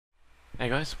Hey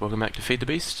guys, welcome back to Feed the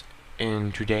Beast,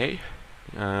 and today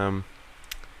I'm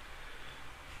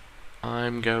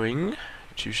going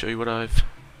to show you what I've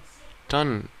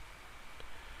done.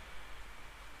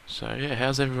 So yeah,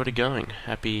 how's everybody going?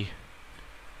 Happy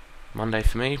Monday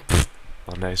for me. Pfft,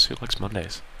 Mondays, who likes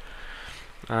Mondays?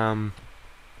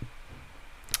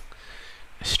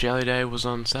 Australia Day was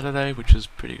on Saturday, which was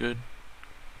pretty good.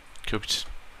 Cooked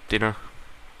dinner,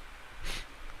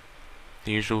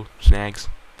 the usual snags.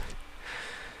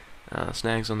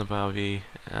 Snags on the barbie.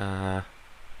 We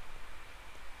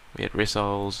had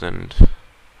rissoles and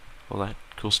all that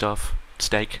cool stuff.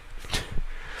 Steak.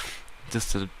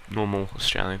 Just a normal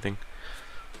Australian thing.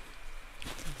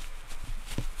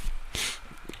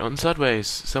 On Sideways,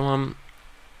 so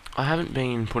I haven't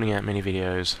been putting out many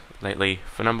videos lately.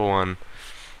 For number one,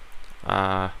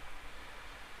 I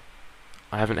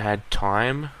haven't had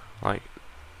time. Like,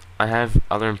 I have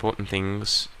other important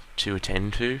things to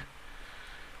attend to,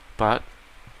 but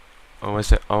I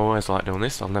always like doing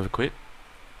this. I'll never quit.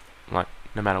 Like,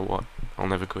 no matter what, I'll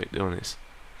never quit doing this.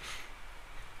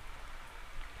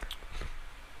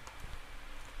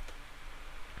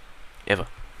 Ever.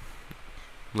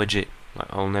 Legit. Like,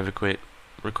 I'll never quit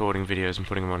recording videos and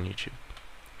putting them on YouTube,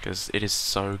 because it is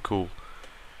so cool.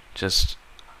 Just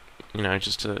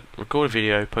to record a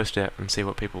video, post it out, and see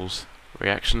what people's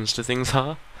reactions to things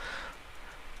are.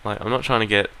 Like, I'm not trying to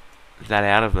get that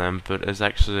out of them, but it's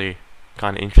actually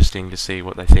kind of interesting to see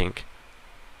what they think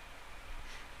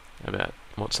about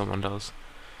what someone does.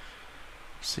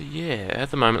 So yeah, at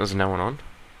the moment there's no one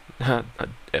on.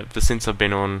 Since I've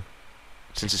been on,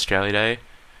 since Australia Day,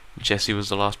 Jesse was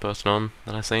the last person on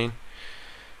that I seen.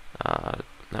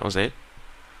 That was it.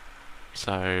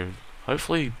 So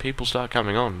hopefully people start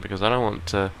coming on, because I don't want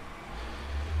to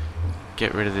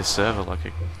get rid of this server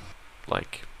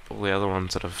like all the other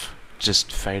ones that have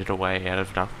just faded away out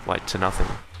of to nothing.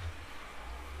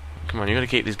 Come on, you gotta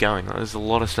keep this going. There's a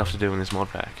lot of stuff to do in this mod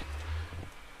pack.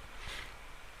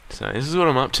 So this is what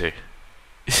I'm up to.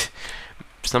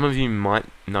 Some of you might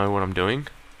know what I'm doing.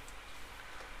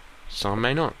 Some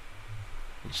may not.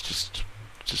 It's just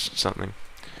something.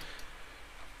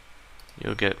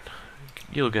 You'll get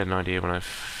an idea when I've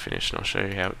finished, and I'll show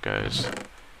you how it goes.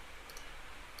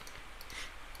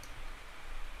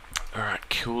 Alright,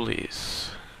 coolies.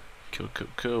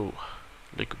 Cool.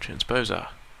 Liquid transposer.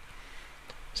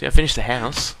 See, I finished the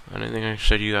house. I don't think I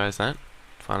showed you guys that.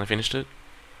 Finally finished it.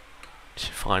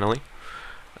 Finally.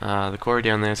 The quarry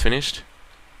down there is finished.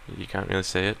 You can't really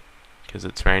see it because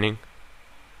it's raining,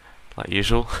 like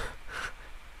usual.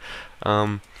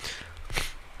 And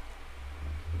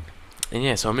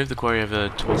yeah, so I moved the quarry over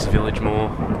towards the village more,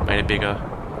 made it bigger,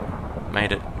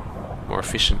 made it more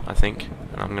efficient, I think.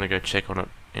 And I'm gonna go check on it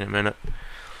in a minute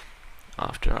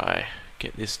after I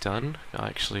get this done.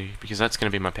 Because that's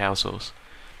gonna be my power source.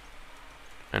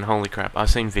 And holy crap, I've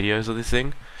seen videos of this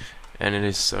thing, and it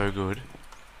is so good.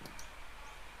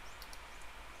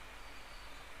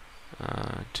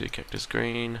 2 cactus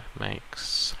green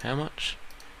makes how much?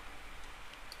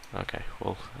 Okay,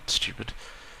 well, that's stupid.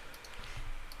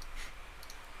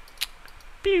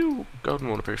 Pew! Golden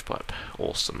waterproof pipe.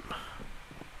 Awesome.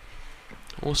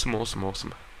 Awesome.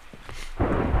 Alright,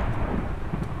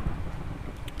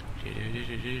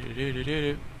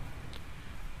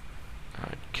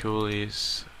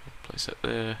 coolies. Place that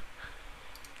there.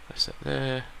 Place that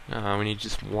there. We need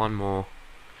just one more.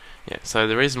 Yeah, so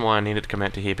the reason why I needed to come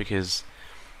out to here, because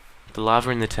the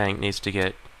lava in the tank needs to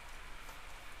get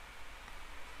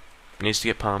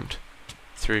pumped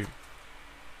through.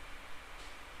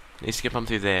 Needs to get pumped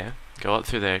through there, go up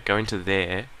through there, go into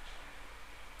there,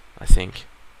 I think.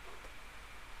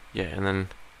 Yeah, and then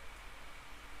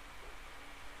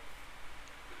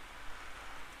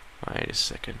wait a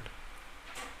second.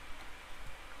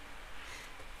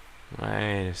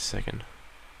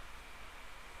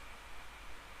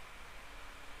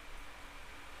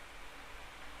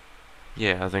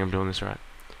 Yeah, I think I'm doing this right.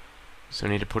 So I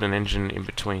need to put an engine in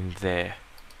between there.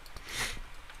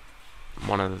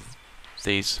 One of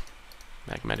these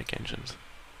magmatic engines.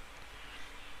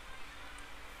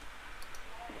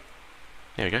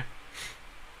 There we go.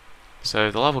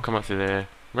 So the lava will come up through there,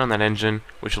 run that engine,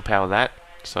 which will power that,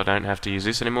 so I don't have to use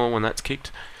this anymore when that's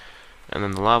kicked. And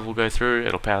then the lava will go through,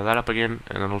 it'll power that up again,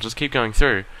 and then it'll just keep going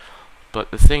through.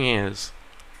 But the thing is,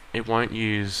 it won't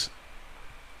use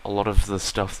a lot of the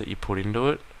stuff that you put into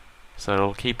it, so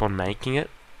it'll keep on making it.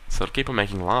 So it'll keep on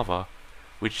making lava,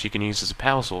 which you can use as a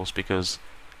power source, because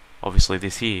obviously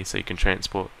this here, so you can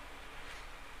transform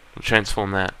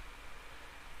that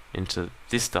into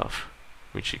this stuff,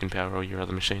 which you can power all your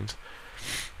other machines,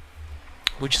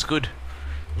 which is good.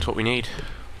 It's what we need.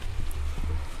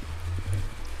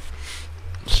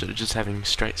 instead of just having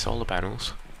straight solar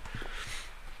panels.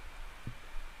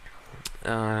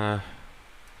 Okay,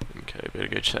 better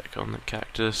go check on the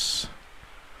cactus.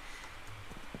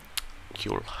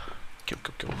 Kill. Kill.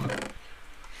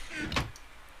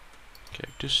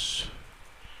 Cactus.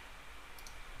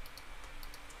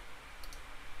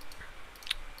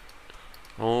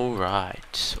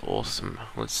 Alright, awesome.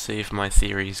 Let's see if my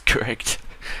theory is correct.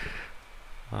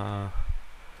 I'm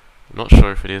not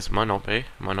sure if it is. Might not be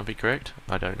correct.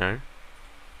 I don't know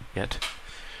yet.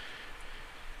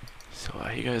 So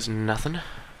here goes nothing.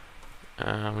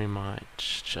 We might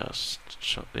just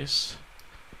shot this.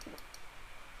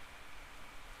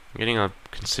 I'm getting a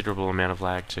considerable amount of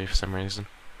lag too for some reason.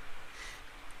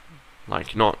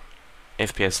 Like, not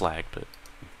FPS lag, but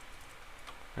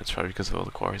that's probably because of all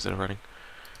the quarries that are running.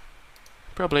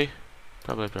 Probably.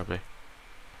 Alright,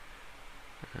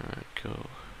 cool.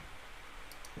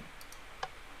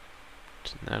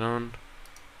 Turn that on.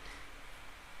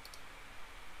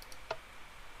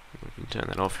 We can turn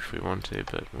that off if we want to,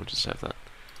 but we'll just have that.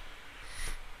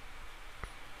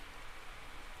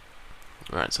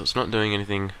 Alright, so it's not doing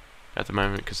anything at the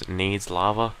moment because it needs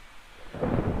lava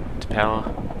to power,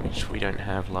 which we don't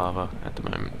have lava at the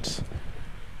moment.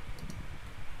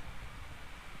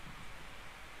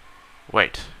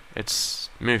 Wait, it's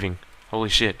moving. Holy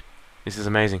shit. This is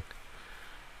amazing.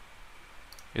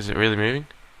 Is it really moving?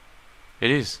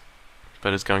 It is,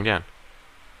 but it's going down.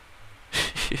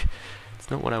 It's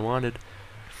not what I wanted.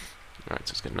 Alright,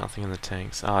 so it's got nothing in the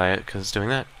tanks. Oh yeah, because it's doing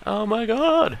that. Oh my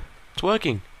god! It's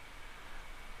working!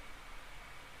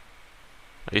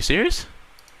 Are you serious?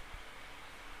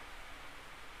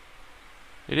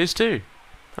 It is too.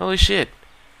 Holy shit.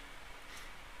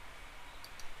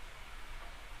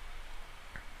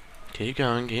 Keep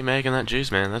going, keep making that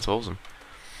juice, man. That's awesome.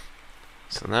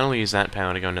 So that'll use that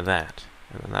power to go into that.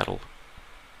 And then that'll...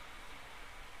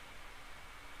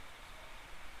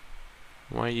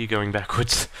 Why are you going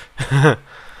backwards? Ow.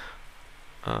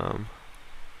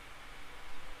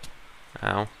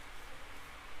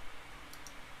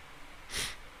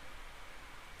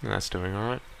 That's doing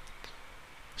alright.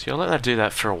 See, I'll let that do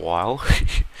that for a while.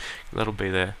 That'll be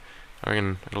there. I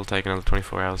reckon it'll take another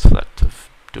 24 hours for that to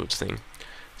do its thing.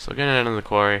 So I'll go down to the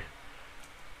quarry,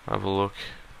 have a look.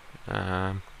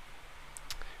 I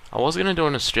was going to do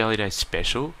an Australia Day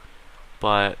special,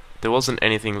 but there wasn't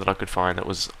anything that I could find that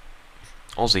was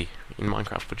Aussie in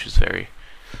Minecraft, which is very,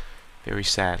 very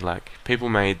sad. Like, people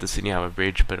made the Sydney Harbour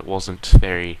Bridge, but it wasn't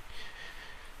very...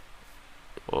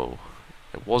 Well,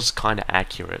 it was kind of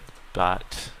accurate,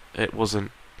 but it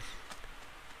wasn't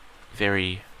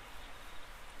very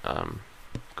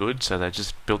good, so they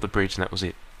just built the bridge and that was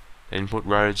it. They didn't put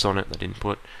roads on it, they didn't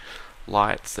put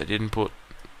lights, they didn't put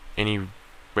any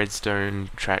redstone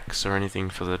tracks or anything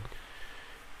for the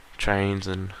trains,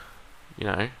 and, you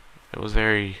know, it was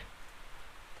very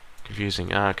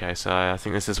confusing. Okay, so I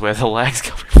think this is where the lag's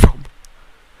coming from.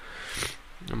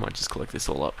 I might just collect this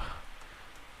all up.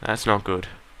 That's not good.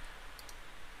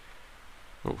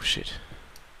 Oh shit.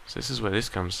 So this is where this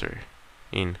comes through.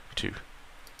 In too.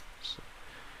 So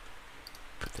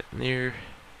put that in there.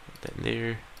 Put that in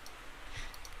there.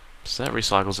 So that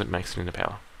recycles it, makes it into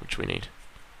power, which we need.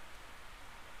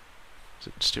 Is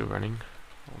it still running?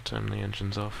 I'll turn the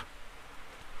engines off.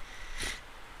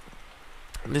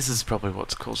 And this is probably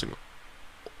what's causing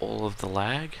all of the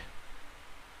lag.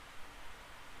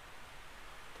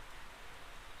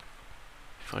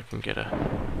 If I can get a...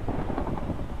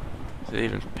 Is it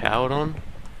even powered on?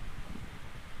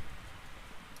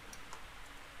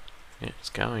 Yeah,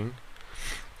 it's going.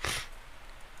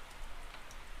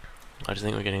 I just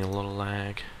think we're getting a lot of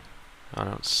lag. Oh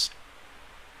no, it's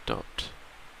stopped.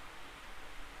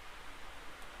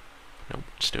 Nope,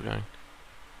 it's still going.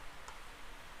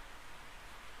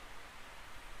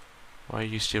 Why are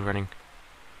you still running?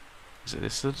 Is it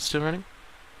this that's still running?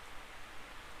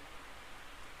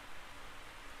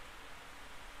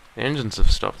 The engines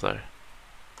have stopped though,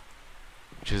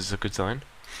 which is a good sign.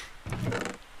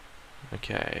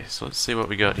 Okay, so let's see what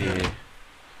we got here.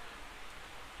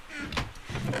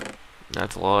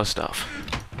 That's a lot of stuff.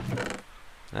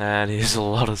 That is a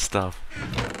lot of stuff.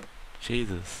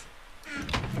 Jesus.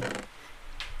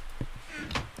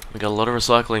 We got a lot of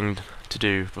recycling to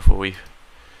do before we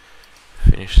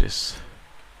finish this.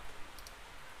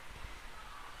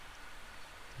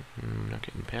 Not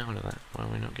getting power to that. Why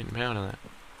are we not getting power to that?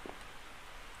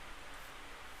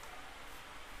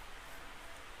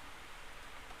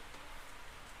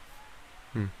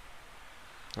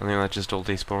 I think that just all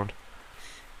despawned.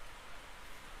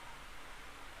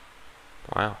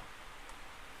 Wow.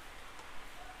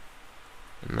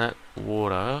 And that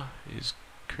water is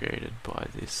created by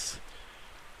this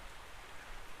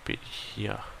bit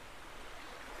here.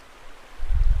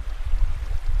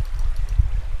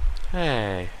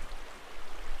 Hey!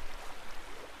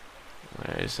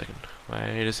 Wait a second.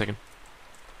 Wait a second.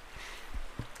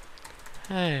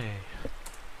 Hey!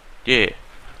 Yeah!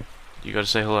 You gotta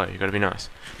say hello, you gotta be nice.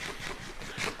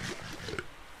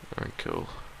 Alright, cool.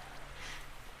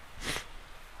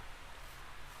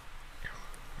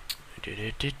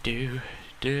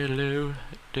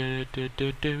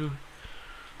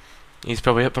 He's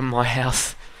probably up at my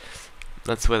house.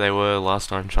 That's where they were last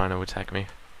time trying to attack me.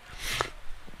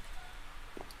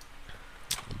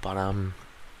 But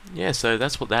yeah, so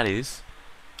that's what that is.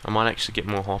 I might actually get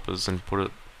more hoppers and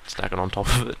stack it on top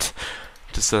of it,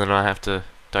 just so that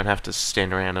don't have to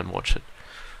stand around and watch it.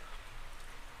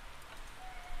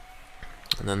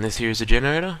 And then this here is a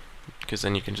generator, because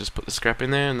then you can just put the scrap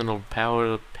in there and then it'll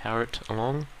power it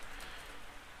along.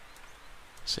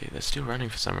 See, they're still running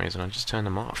for some reason. I just turned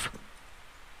them off.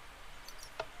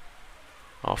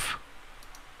 Off.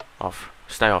 Off.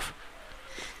 Stay off.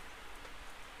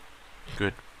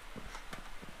 Good.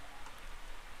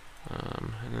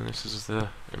 And then this is the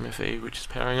MFE, which is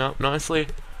powering up nicely,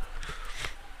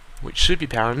 which should be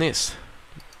powering this.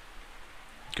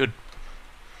 Good.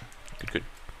 Good, good.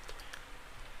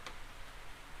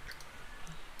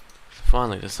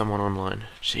 Finally, there's someone online.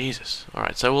 Jesus.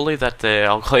 Alright, so we'll leave that there.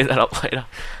 I'll clean that up later.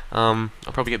 I'll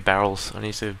probably get barrels. I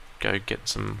need to go get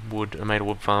some wood. I made a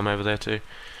wood farm over there too.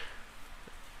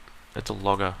 It's a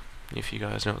logger, if you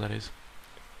guys know what that is.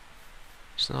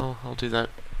 So I'll do that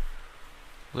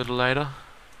a little later.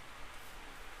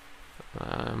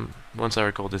 Once I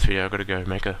record this video, I've got to go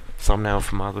make a thumbnail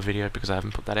for my other video because I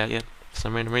haven't put that out yet for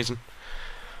some random reason.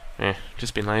 Yeah,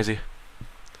 just been lazy.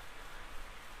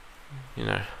 You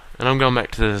know. And I'm going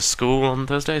back to school on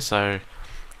Thursday, so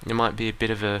there might be a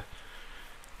bit of a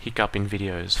hiccup in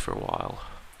videos for a while.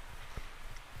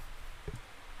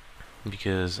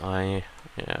 Because I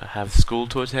have school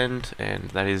to attend, and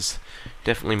that is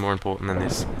definitely more important than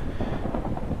this.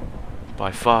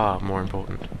 By far more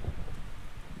important.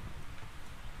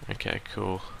 Okay,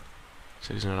 cool.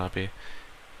 So he's not up here.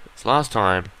 This last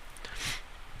time,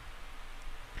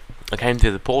 I came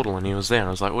through the portal and he was there, and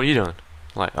I was like, what are you doing?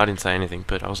 Like, I didn't say anything,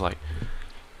 but I was like,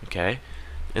 okay.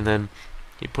 And then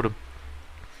he put a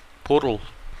portal,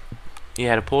 he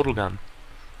had a portal gun.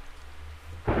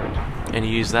 And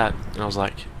he used that, and I was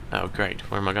like, oh great,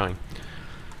 where am I going?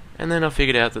 And then I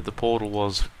figured out that the portal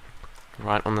was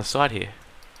right on the side here.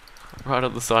 Right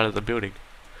on the side of the building.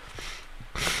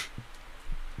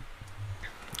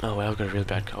 Oh well, I've got a really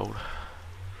bad cold.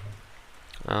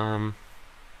 How's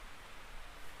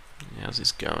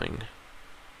this going?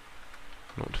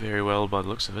 Not very well by the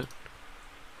looks of it.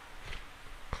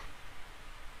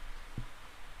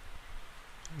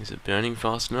 Is it burning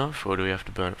fast enough, or do we have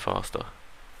to burn it faster?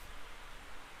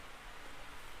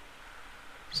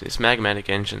 So this magmatic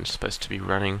engine is supposed to be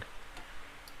running,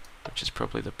 which is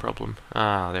probably the problem.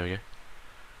 Ah, there we go.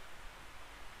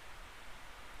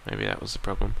 Maybe that was the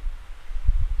problem.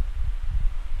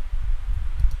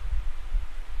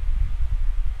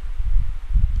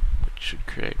 Which should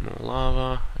create more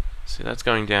lava. See, that's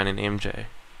going down in MJ.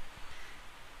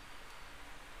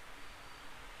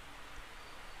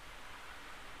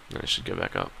 Then it should go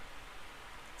back up.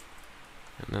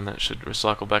 And then that should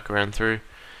recycle back around through.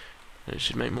 And it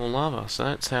should make more lava. So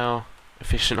that's how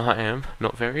efficient I am.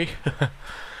 Not very.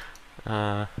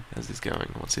 How's this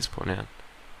going? What's this point out?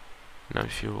 No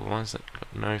fuel. Why is that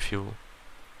got no fuel?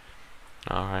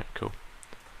 Alright, cool.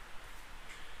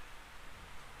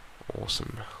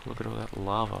 Awesome. Look at all that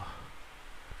lava.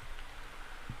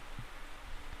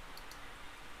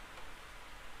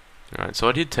 Alright, so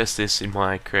I did test this in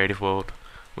my creative world,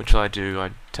 which I do.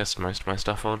 I test most of my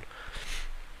stuff on.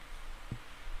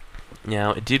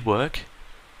 Now, it did work.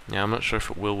 Now, I'm not sure if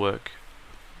it will work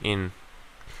in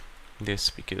this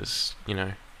because, you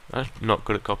know, I'm not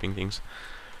good at copying things.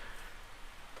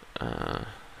 So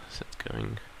it's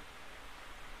going...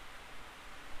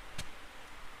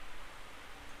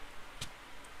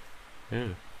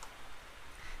 Ooh.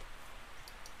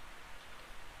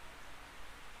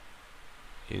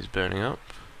 Is burning up.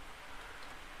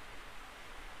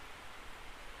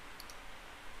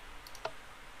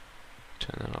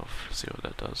 Turn that off, see what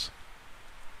that does.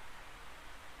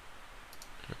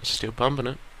 It's still pumping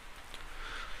it.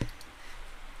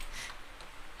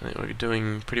 I think we're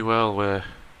doing pretty well. We're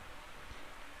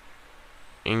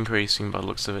increasing by the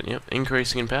looks of it. Yep,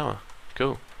 increasing in power.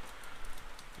 Cool.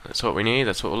 That's what we need,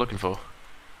 that's what we're looking for.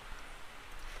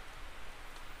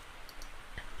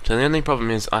 So the only problem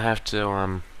is I have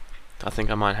to, I think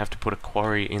I might have to put a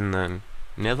quarry in the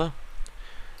nether,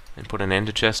 and put an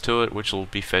ender chest to it, which will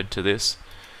be fed to this,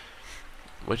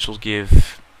 which will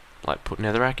give, like, put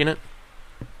netherrack in it.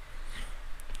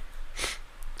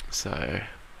 So,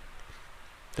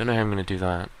 don't know how I'm going to do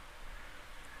that.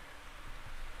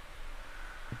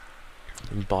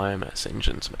 And biomass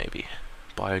engines, maybe.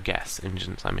 Biogas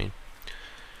engines, I mean.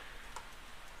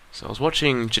 So I was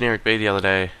watching Generic B the other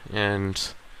day,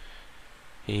 and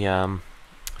he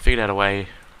figured out a way,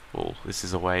 well, this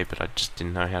is a way, but I just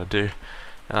didn't know how to do,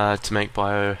 to make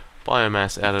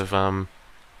biomass out of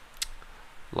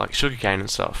like sugarcane and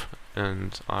stuff,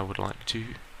 and I would like to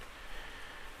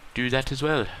do that as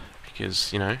well,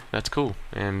 because, you know, that's cool,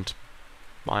 and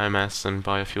biomass and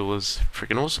biofuel is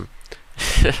freaking awesome.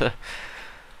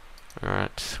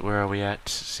 Alright, where are we at?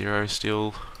 0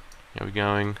 still. How are we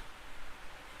going?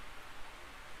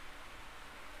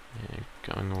 Yeah,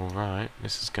 going alright.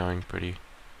 This is going pretty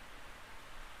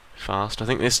fast. I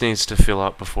think this needs to fill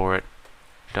up before it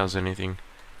does anything.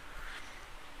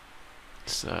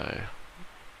 So,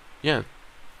 yeah.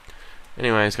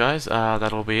 Anyways, guys,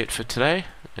 that'll be it for today,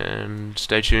 and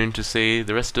stay tuned to see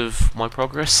the rest of my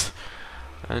progress,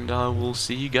 and I will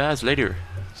see you guys later.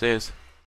 See yous.